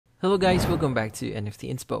Hello guys, welcome back to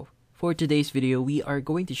NFT Inspo. For today's video, we are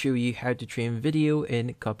going to show you how to trim video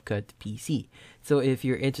in CapCut PC. So if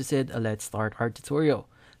you're interested, let's start our tutorial.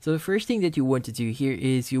 So the first thing that you want to do here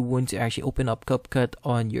is you want to actually open up CapCut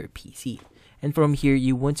on your PC. And from here,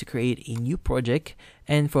 you want to create a new project.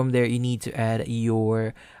 And from there, you need to add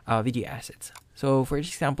your video assets. So for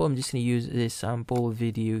example, I'm just going to use this sample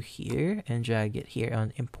video here and drag it here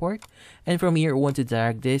on import. And from here, I want to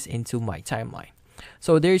drag this into my timeline.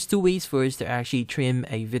 So there's two ways for us to actually trim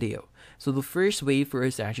a video. So the first way for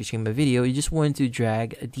us to actually trim a video, you just want to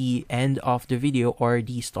drag the end of the video or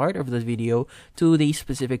the start of the video to the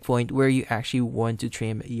specific point where you actually want to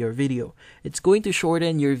trim your video. It's going to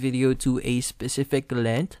shorten your video to a specific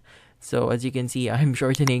length. So as you can see, I'm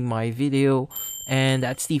shortening my video, and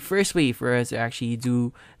that's the first way for us to actually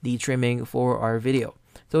do the trimming for our video.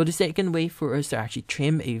 So the second way for us to actually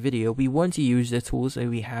trim a video, we want to use the tools that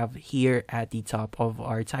we have here at the top of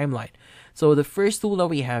our timeline. So the first tool that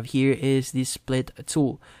we have here is the split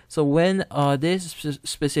tool. So when this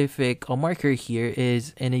specific marker here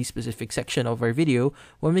is in a specific section of our video,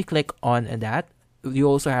 when we click on that, you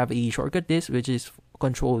also have a shortcut this, which is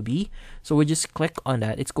Control B. So we just click on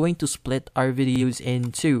that. It's going to split our videos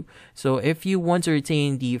in two. So if you want to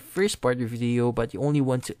retain the first part of the video but you only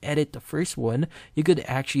want to edit the first one, you could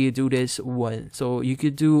actually do this one. So you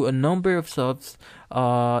could do a number of slits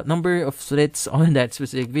on that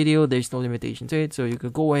specific video. There's no limitation to it, so you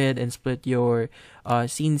could go ahead and split your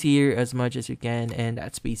scenes here as much as you can, and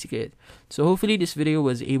that's basically it. So hopefully this video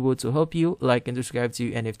was able to help you. Like and subscribe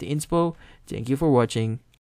to NFT Inspo. Thank you for watching.